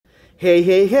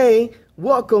Hey,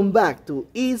 welcome back to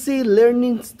Easy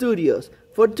Learning Studios.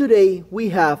 For today, we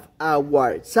have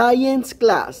our science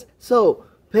class, so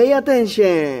pay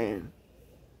attention.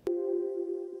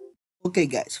 Okay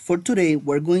guys, for today,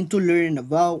 we're going to learn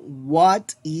about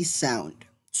what is sound.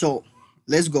 So,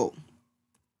 let's go.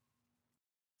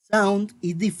 Sound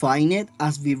is defined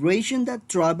as vibration that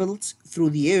travels through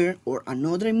the air or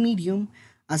another medium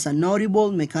as an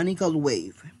audible mechanical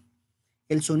wave.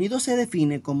 El sonido se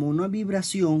define como una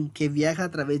vibración que viaja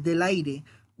a través del aire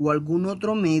o algún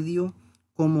otro medio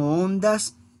como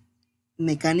ondas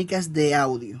mecánicas de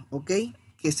audio, ¿ok?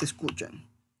 Que se escuchan.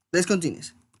 Let's continue.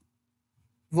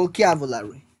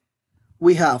 Vocabulary.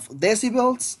 We have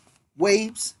decibels,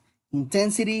 waves,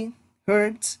 intensity,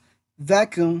 hertz,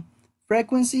 vacuum,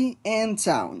 frequency, and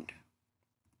sound.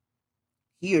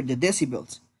 Here, the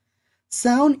decibels.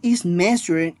 Sound is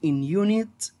measured in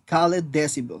units called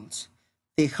decibels.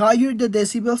 The higher the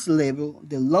decibels level,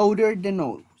 the louder the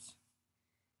noise.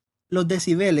 Los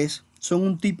decibeles son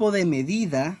un tipo de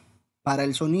medida para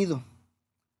el sonido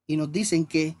y nos dicen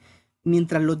que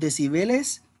mientras los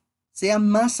decibeles sean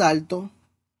más altos,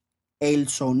 el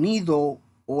sonido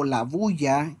o la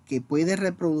bulla que puede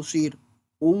reproducir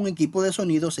un equipo de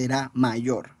sonido será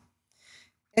mayor.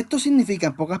 Esto significa,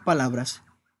 en pocas palabras,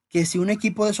 que si un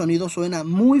equipo de sonido suena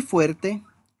muy fuerte,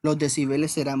 los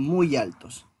decibeles serán muy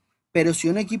altos. Pero si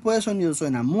un equipo de sonido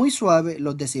suena muy suave,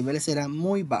 los decibeles serán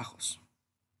muy bajos.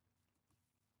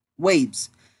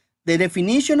 Waves. The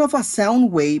definition of a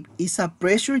sound wave is a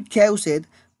pressure caused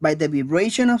by the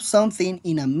vibration of something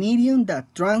in a medium that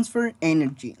transfers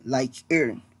energy, like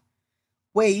air.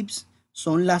 Waves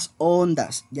son las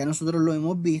ondas. Ya nosotros lo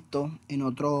hemos visto en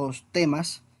otros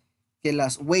temas, que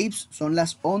las waves son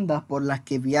las ondas por las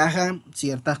que viajan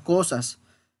ciertas cosas.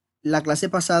 La clase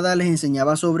pasada les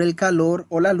enseñaba sobre el calor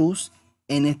o la luz.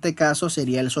 En este caso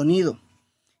sería el sonido.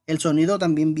 El sonido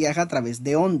también viaja a través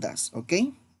de ondas, ¿ok?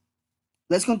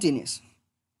 Let's continue.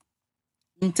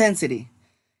 Intensity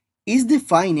is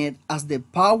defined as the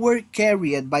power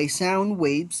carried by sound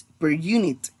waves per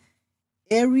unit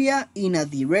area in a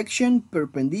direction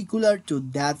perpendicular to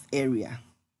that area.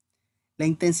 La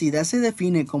intensidad se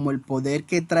define como el poder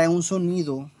que trae un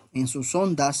sonido en sus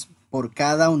ondas por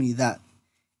cada unidad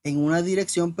en una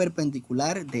dirección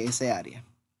perpendicular de ese área.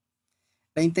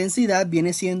 La intensidad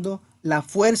viene siendo la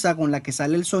fuerza con la que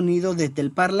sale el sonido desde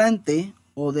el parlante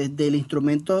o desde el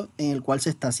instrumento en el cual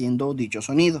se está haciendo dicho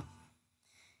sonido.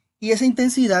 Y esa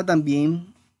intensidad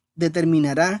también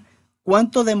determinará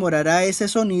cuánto demorará ese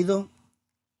sonido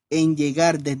en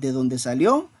llegar desde donde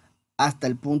salió hasta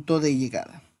el punto de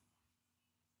llegada.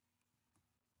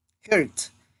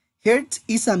 Hertz. Hertz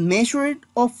is a measure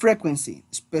of frequency.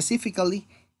 Specifically,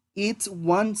 it's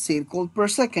 1 circle per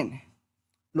second.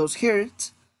 Los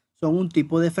hertz son un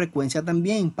tipo de frecuencia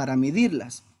también para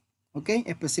medirlas. ¿Ok?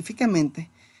 Específicamente,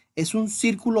 es un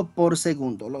círculo por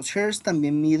segundo. Los hertz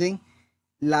también miden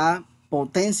la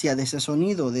potencia de ese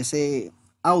sonido, de ese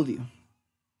audio.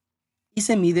 Y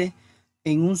se mide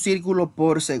en un círculo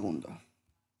por segundo.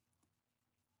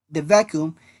 The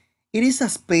vacuum, it is a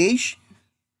space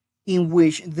in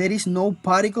which there is no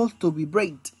particle to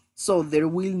vibrate, so there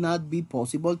will not be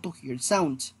possible to hear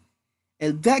sounds.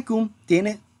 El vacuum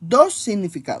tiene dos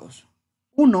significados.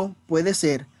 Uno puede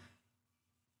ser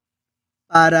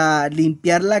para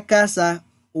limpiar la casa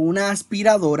una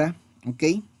aspiradora, ¿ok?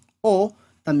 O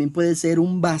también puede ser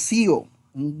un vacío,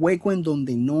 un hueco en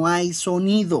donde no hay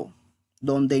sonido,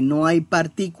 donde no hay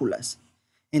partículas.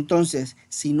 Entonces,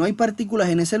 si no hay partículas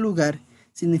en ese lugar,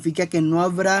 significa que no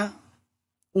habrá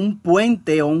un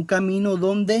puente o un camino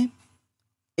donde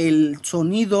el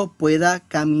sonido pueda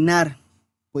caminar,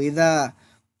 pueda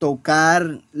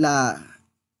tocar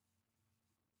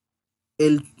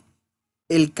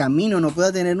el camino, no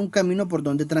pueda tener un camino por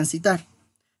donde transitar.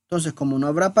 Entonces, como no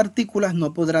habrá partículas,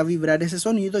 no podrá vibrar ese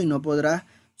sonido y no podrá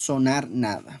sonar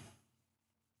nada.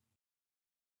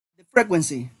 The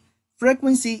frequency.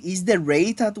 Frequency is the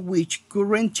rate at which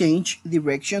current change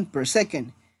direction per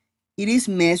second. It is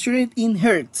measured in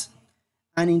hertz,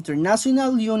 an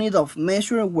international unit of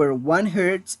measure where 1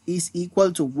 hertz is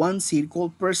equal to 1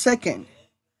 circle per second.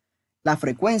 La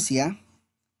frecuencia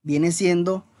viene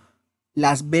siendo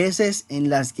las veces en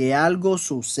las que algo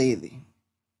sucede.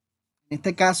 En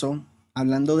este caso,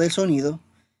 hablando del sonido,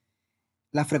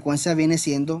 la frecuencia viene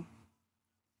siendo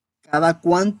cada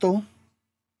cuánto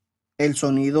el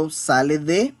sonido sale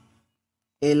de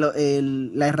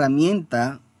la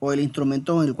herramienta o el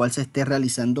instrumento en el cual se esté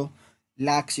realizando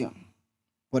la acción.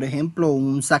 Por ejemplo,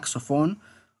 un saxofón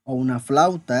o una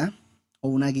flauta o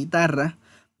una guitarra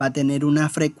va a tener una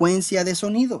frecuencia de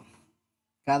sonido.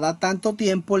 Cada tanto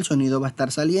tiempo el sonido va a estar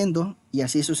saliendo y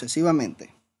así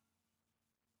sucesivamente.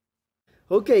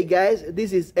 Okay guys,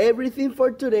 this is everything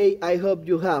for today. I hope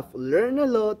you have learned a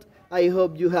lot. I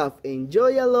hope you have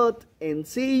enjoyed a lot and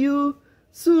see you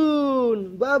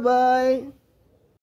soon. Bye bye.